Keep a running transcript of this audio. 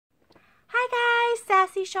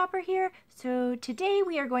Sassy Shopper here. So today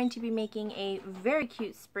we are going to be making a very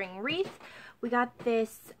cute spring wreath. We got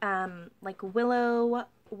this like willow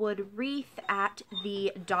wood wreath at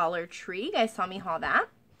the Dollar Tree. You guys saw me haul that.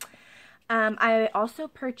 I also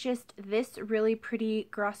purchased this really pretty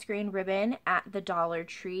grosgrain ribbon at the Dollar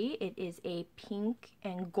Tree. It is a pink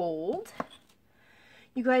and gold.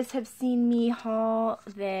 You guys have seen me haul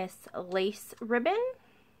this lace ribbon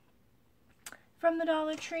from the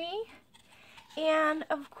Dollar Tree. And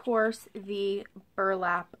of course the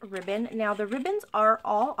burlap ribbon. Now the ribbons are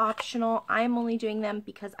all optional. I'm only doing them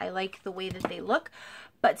because I like the way that they look.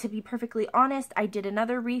 But to be perfectly honest, I did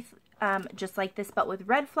another wreath just like this but with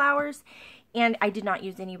red flowers. And I did not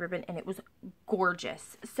use any ribbon and it was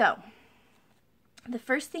gorgeous. So the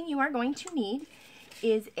first thing you are going to need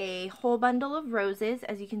is a whole bundle of roses.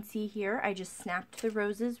 As you can see here, I just snapped the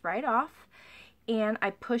roses right off. And I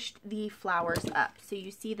pushed the flowers up. So you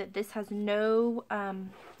see that this has no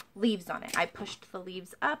leaves on it. I pushed the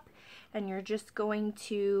leaves up, and you're just going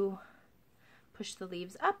to push the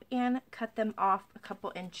leaves up and cut them off a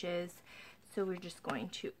couple inches. So we're just going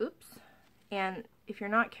to, oops. And if you're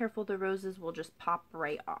not careful, the roses will just pop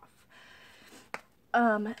right off.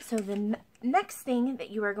 So the next thing that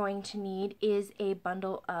you are going to need is a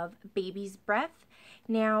bundle of baby's breath.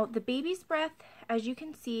 Now, the baby's breath, as you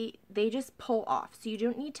can see, they just pull off. So you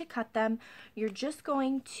don't need to cut them. You're just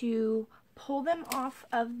going to pull them off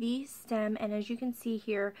of the stem. And as you can see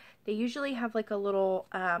here, they usually have like a little,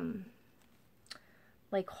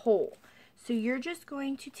 like hole. So you're just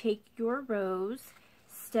going to take your rose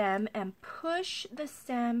stem and push the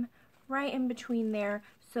stem right in between there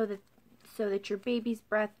so that your baby's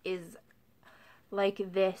breath is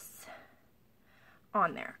like this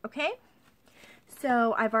on there, okay?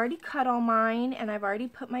 So I've already cut all mine, and I've already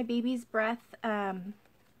put my baby's breath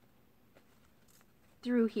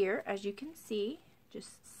through here. As you can see,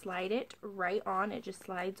 just slide it right on. It just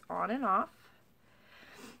slides on and off.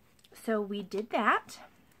 So we did that.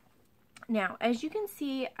 Now, as you can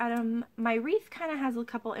see, my wreath kind of has a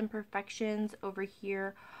couple imperfections over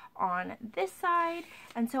here on this side,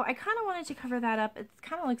 and so I kind of wanted to cover that up. It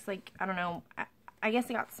kind of looks like, I don't know, I guess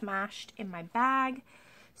it got smashed in my bag.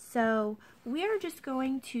 So we are just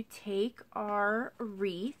going to take our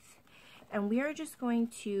wreath and we are just going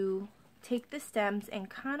to take the stems and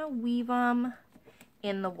kind of weave them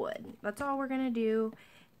in the wood. That's all we're going to do.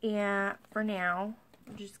 And for now,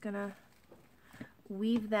 I'm just going to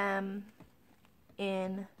weave them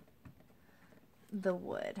in the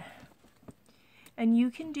wood. And you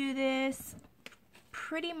can do this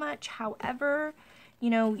pretty much however,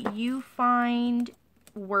 you find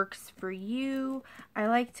works for you. I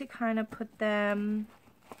like to kind of put them,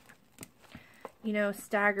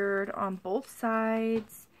 staggered on both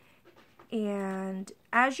sides. And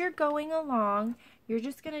as you're going along, you're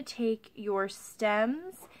just going to take your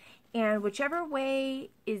stems, and whichever way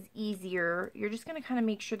is easier, you're just going to kind of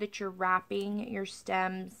make sure that you're wrapping your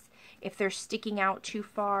stems. If they're sticking out too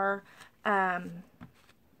far, kind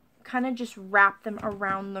of just wrap them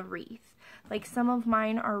around the wreath. Like some of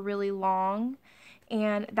mine are really long,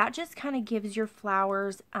 and that just kind of gives your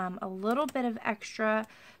flowers a little bit of extra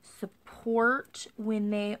support when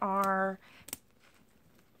they are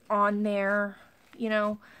on there,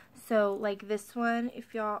 So like this one,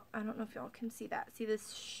 if y'all, I don't know if y'all can see that. See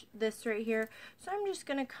this right here? So I'm just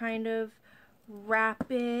going to kind of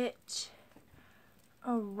wrap it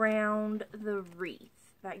around the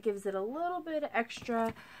wreath. That gives it a little bit of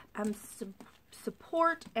extra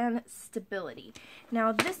support and stability.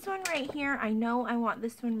 Now this one right here, I know I want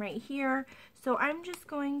this one right here, so I'm just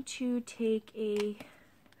going to take a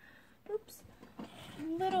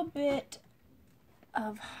little bit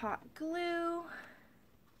of hot glue,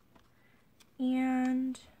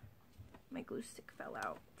 and my glue stick fell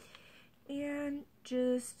out, and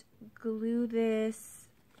just glue this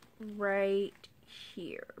right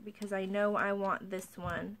here because I know I want this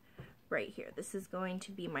one right here. This is going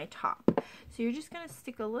to be my top. So you're just going to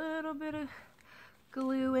stick a little bit of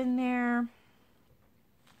glue in there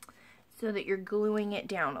so that you're gluing it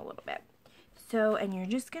down a little bit. So, and you're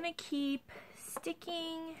just going to keep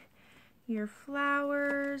sticking your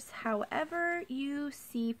flowers however you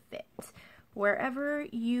see fit, wherever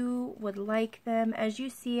you would like them. As you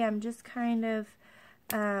see, I'm just kind of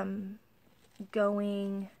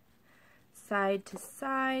going side to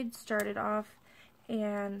side. Started off.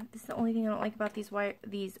 And this is the only thing I don't like about these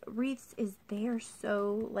wreaths is they're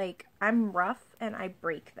so, like, I'm rough and I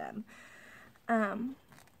break them.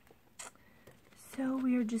 So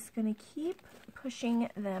we're just going to keep pushing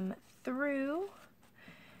them through.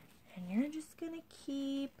 And you're just going to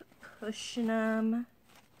keep pushing them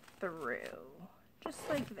through. just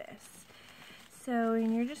like this. So,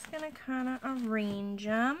 and you're just going to kind of arrange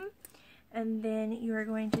them, and then you're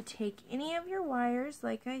going to take any of your wires,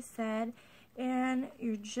 like I said, and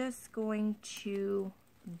you're just going to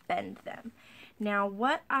bend them. Now,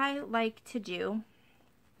 what I like to do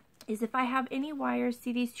is if I have any wires,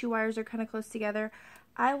 see these two wires are kind of close together,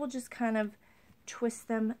 I will just kind of twist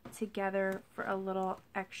them together for a little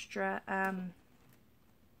extra,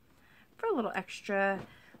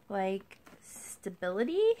 like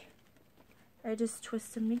stability. I just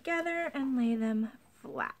twist them together and lay them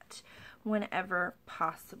flat whenever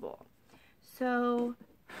possible. So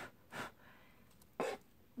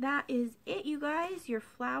that is it, you guys. Your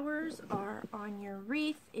flowers are on your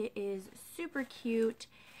wreath. It is super cute.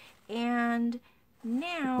 And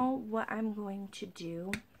now what I'm going to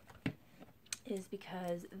do is,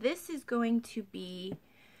 because this is going to be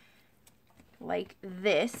like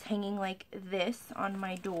this, hanging like this on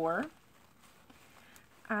my door,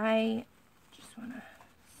 I just want to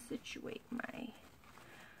situate my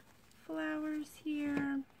flowers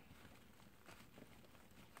here.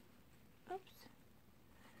 Oops.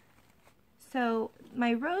 So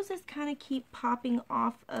my roses kind of keep popping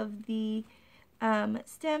off of the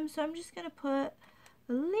stem, so I'm just going to put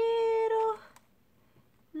a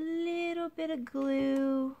little bit of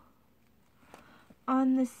glue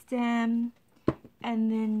on the stem,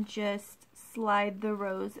 and then just slide the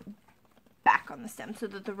rose back on the stem so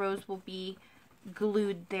that the rose will be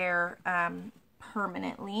glued there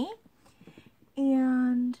permanently.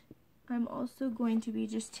 And I'm also going to be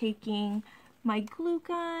just taking my glue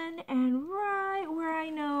gun, and right where I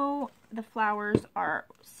know the flowers are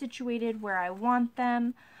situated where I want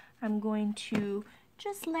them, I'm going to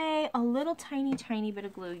just lay a little tiny bit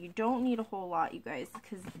of glue. You don't need a whole lot, you guys,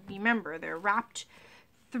 because remember, they're wrapped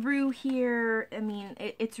through here. I mean,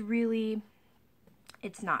 it's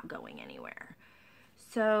not going anywhere.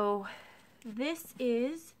 So this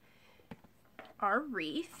is our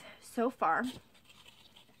wreath so far.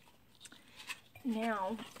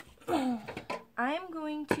 Now I'm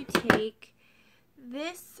going to take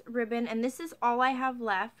this ribbon, and this is all I have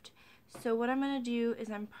left. So what I'm going to do is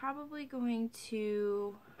I'm probably going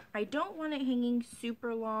to, I don't want it hanging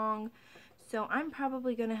super long, so I'm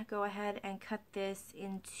probably going to go ahead and cut this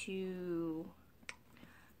into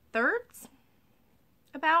thirds,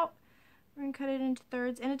 about. We're going to cut it into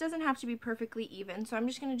thirds, and it doesn't have to be perfectly even, so I'm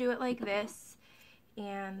just going to do it like this.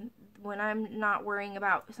 And when I'm not worrying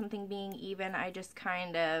about something being even, I just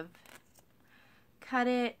kind of cut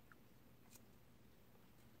it.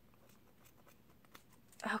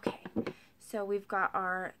 Okay, so we've got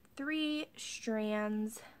our 3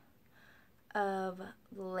 strands of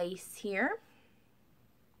lace here.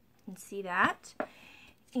 You can see that.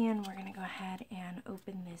 And we're going to go ahead and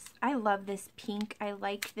open this. I love this pink. I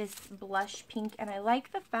like this blush pink, and I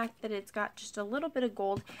like the fact that it's got just a little bit of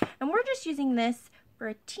gold. And we're just using this for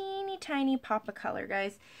a teeny tiny pop of color,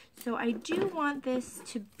 guys. So I do want this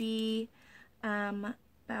to be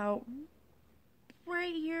about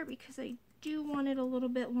right here, because I do want it a little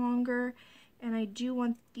bit longer, and I do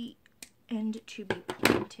want the end to be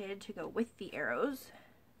pointed to go with the arrows.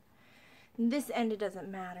 And this end, it doesn't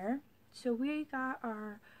matter. So we got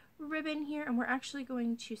our ribbon here, and we're actually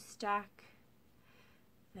going to stack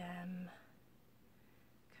them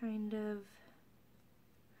kind of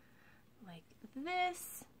like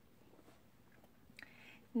this.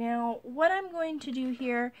 Now what I'm going to do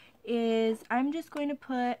here is I'm just going to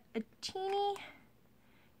put a teeny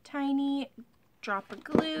tiny drop of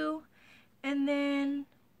glue and then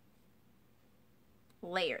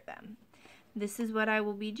layer them. This is what I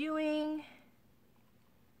will be doing.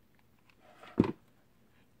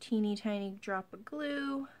 Teeny tiny drop of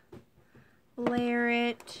glue, layer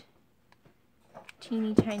it,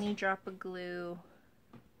 teeny tiny drop of glue,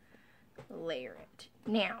 layer it.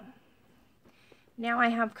 Now I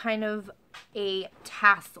have kind of a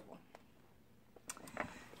tassel.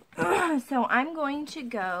 So I'm going to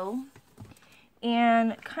go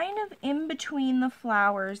and kind of in between the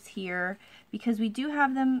flowers here, because we do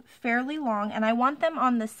have them fairly long and I want them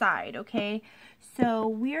on the side, okay? So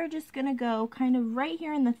we're just going to go kind of right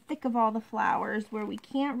here in the thick of all the flowers where we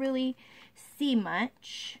can't really see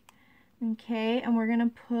much, okay? And we're going to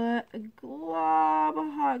put a glob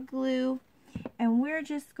of hot glue, and we're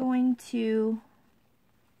just going to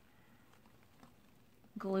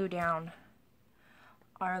glue down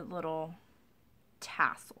our little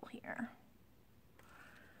tassel here.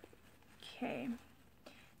 Okay,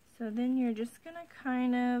 so then you're just gonna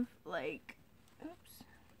kind of like, oops,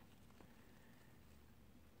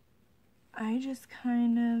 I just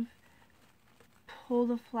kind of pull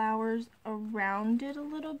the flowers around it a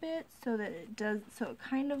little bit so that it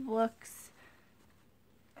kind of looks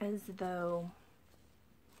as though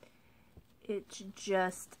it's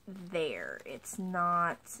just there. It's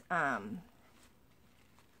not,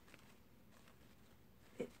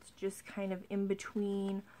 it's just kind of in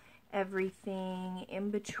between everything, in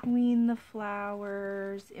between the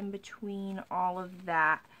flowers, in between all of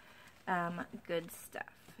that good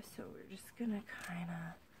stuff. So we're just gonna kind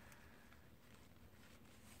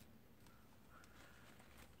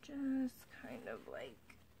of like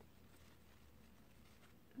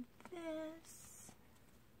this.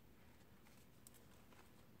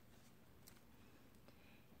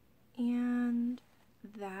 And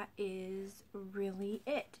that is really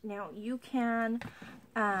it. Now you can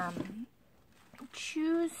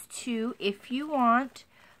choose to, if you want,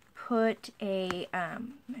 put a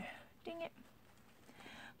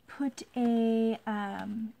put a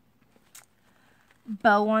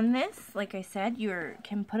bow on this. Like I said, you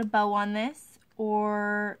can put a bow on this,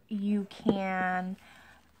 or you can,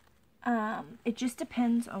 it just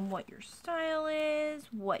depends on what your style is,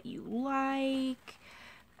 what you like,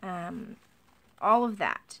 all of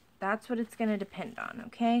that. That's what it's going to depend on,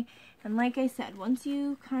 okay? And like I said, once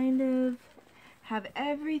you kind of have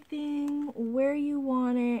everything where you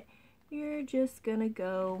want it, you're just going to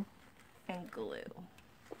go and glue.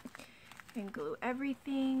 And glue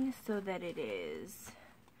everything so that it is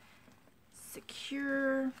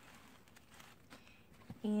secure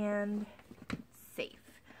and safe.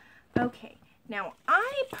 Okay, now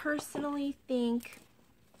I personally think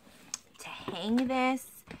to hang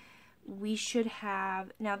this, we should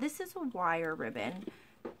have, now this is a wire ribbon,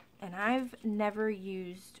 and I've never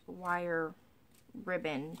used wire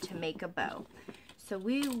ribbon to make a bow. So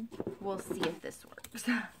we will see if this works.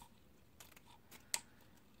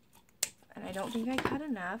 And I don't think I cut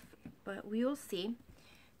enough, but we will see.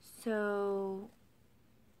 So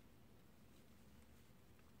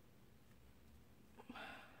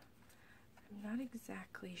I'm not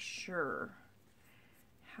exactly sure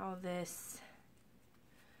how this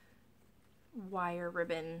wire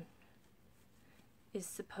ribbon is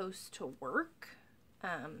supposed to work.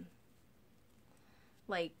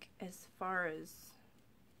 Like as far as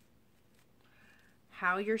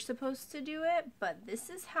how you're supposed to do it, but this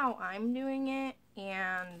is how I'm doing it,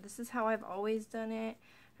 and this is how I've always done it.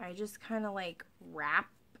 I just kind of like wrap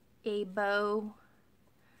a bow.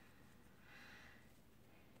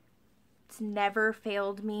 It's never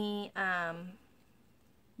failed me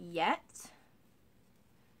yet.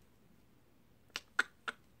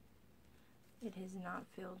 It has not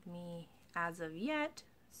failed me as of yet,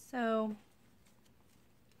 so.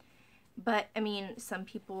 But, I mean, some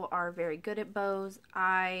people are very good at bows.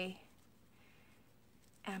 I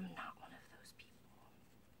am not one of those people.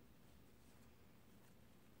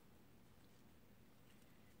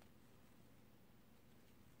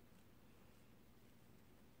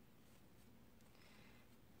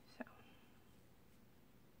 So.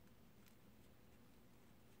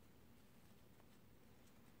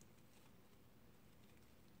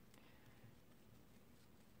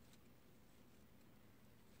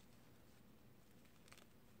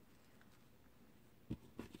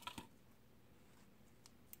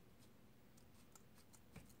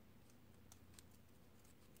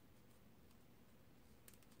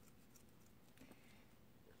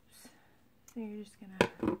 So you're just gonna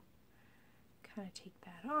kind of take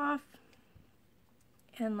that off.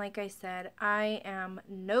 And like I said, I am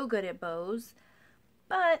no good at bows,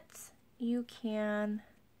 but you can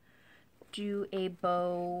do a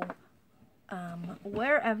bow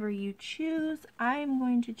wherever you choose. I'm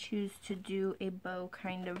going to choose to do a bow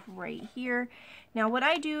kind of right here. Now what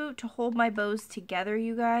I do to hold my bows together,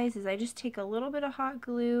 you guys, is I just take a little bit of hot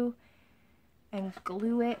glue and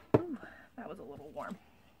glue it. Ooh, that was a little warm.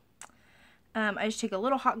 I just take a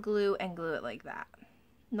little hot glue and glue it like that.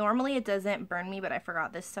 Normally it doesn't burn me, but I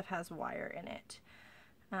forgot this stuff has wire in it.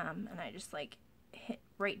 And I just like hit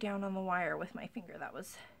right down on the wire with my finger. That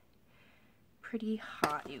was pretty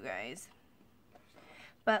hot, you guys.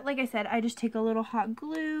 But like I said, I just take a little hot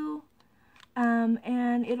glue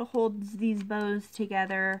and it holds these bows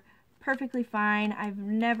together perfectly fine. I've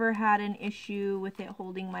never had an issue with it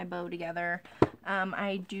holding my bow together.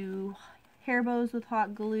 I do hair bows with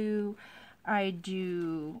hot glue. I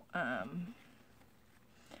do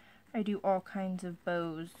all kinds of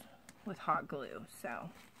bows with hot glue. So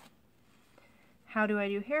how do I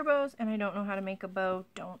do hair bows? And I don't know how to make a bow.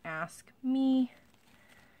 Don't ask me.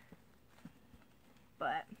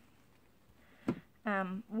 But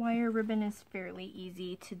wire ribbon is fairly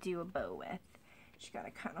easy to do a bow with. Just gotta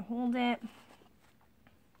kind of hold it.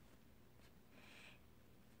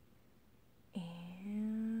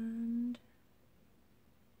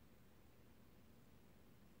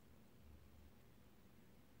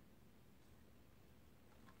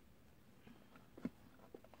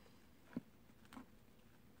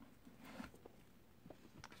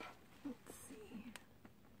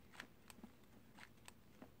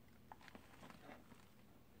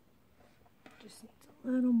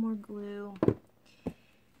 little more glue.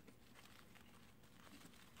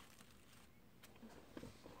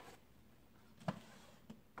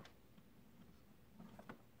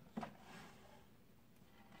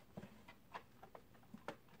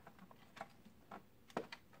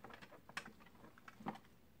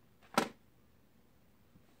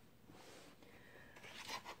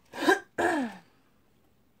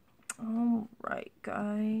 Alright,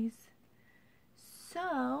 guys.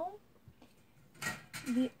 So,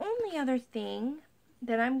 the only other thing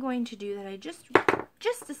that I'm going to do that I just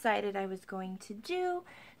decided I was going to do,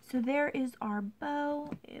 so there is our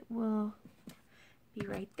bow. It will be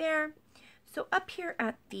right there. So up here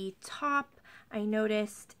at the top, I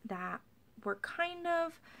noticed that we're kind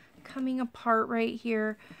of coming apart right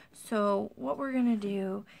here. So what we're going to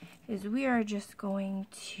do is we are just going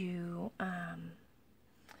to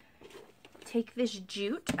take this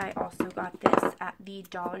jute. I also got this at the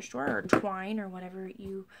dollar store, or twine, or whatever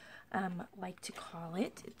you like to call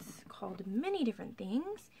it. It's called many different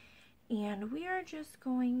things. And we are just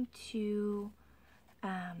going to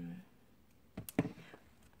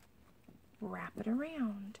wrap it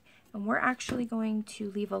around. And we're actually going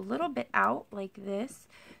to leave a little bit out like this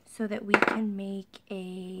so that we can make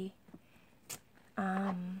a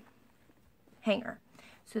hanger,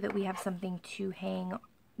 so that we have something to hang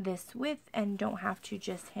this with and don't have to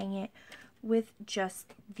just hang it with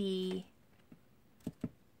just the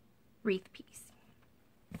wreath piece.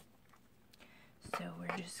 So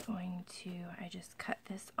we're just going to, I just cut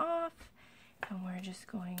this off, and we're just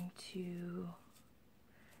going to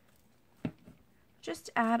just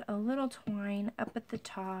add a little twine up at the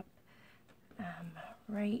top,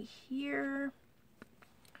 right here.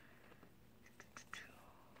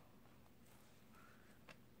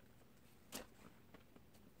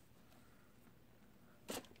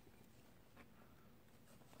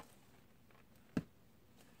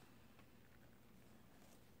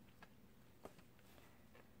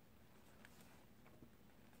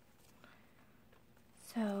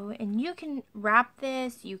 So, and you can wrap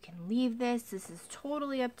this, you can leave this. This is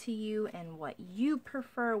totally up to you and what you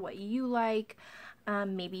prefer, what you like.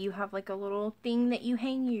 Maybe you have like a little thing that you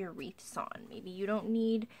hang your wreaths on. Maybe you don't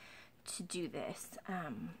need to do this.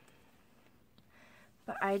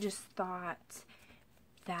 But I just thought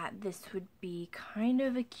that this would be kind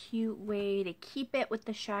of a cute way to keep it with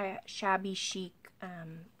the shabby chic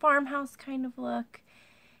farmhouse kind of look,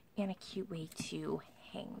 and a cute way to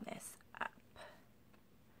hang this up.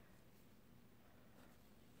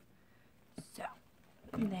 So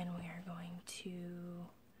then we are going to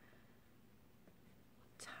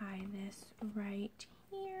tie this right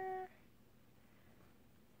here.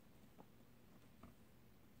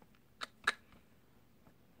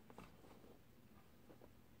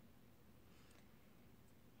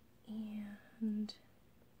 And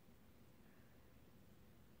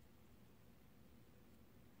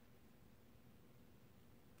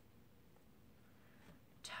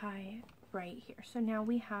tie it right here. So now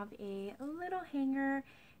we have a little hanger,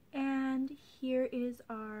 and here is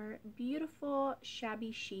our beautiful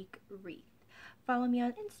shabby chic wreath. Follow me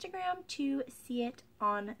on Instagram to see it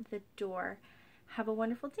on the door. Have a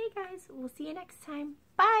wonderful day, guys. We'll see you next time.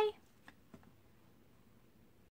 Bye!